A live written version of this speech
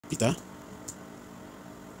Peter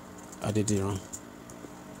Adediran,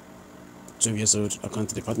 12 years old,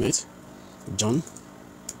 account department. John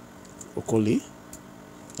Okoli,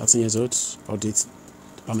 13 years old, audit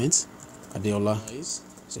department. Adeola.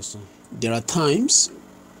 There are times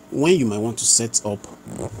when you might want to set up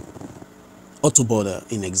auto border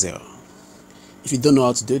in Excel. If you don't know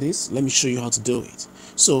how to do this, let me show you how to do it.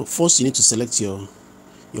 So first you need to select your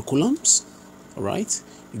columns. All right,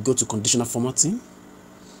 you go to conditional formatting,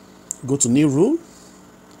 go to new rule.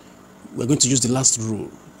 We're going to use the last rule.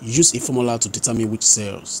 Use a formula to determine which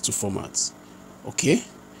cells to format. Okay,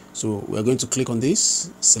 so we're going to click on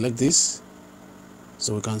this, select this.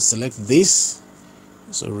 So we can select this.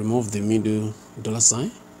 So remove the middle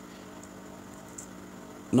 $sign,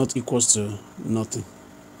 not equals to nothing.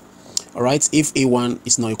 All right, if A1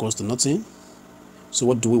 is not equals to nothing, so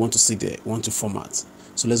what do we want to see there? We want to format.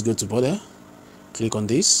 So let's go to border, click on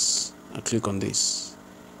this, and click on this.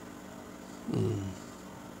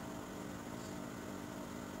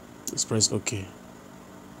 Let's press OK.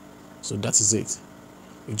 So that is it.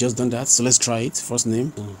 We've just done that. So let's try it. First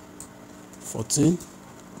name 14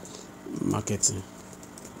 marketing.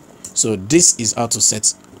 So this is how to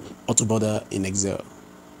set auto border in Excel.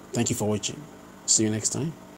 Thank you for watching. See you next time.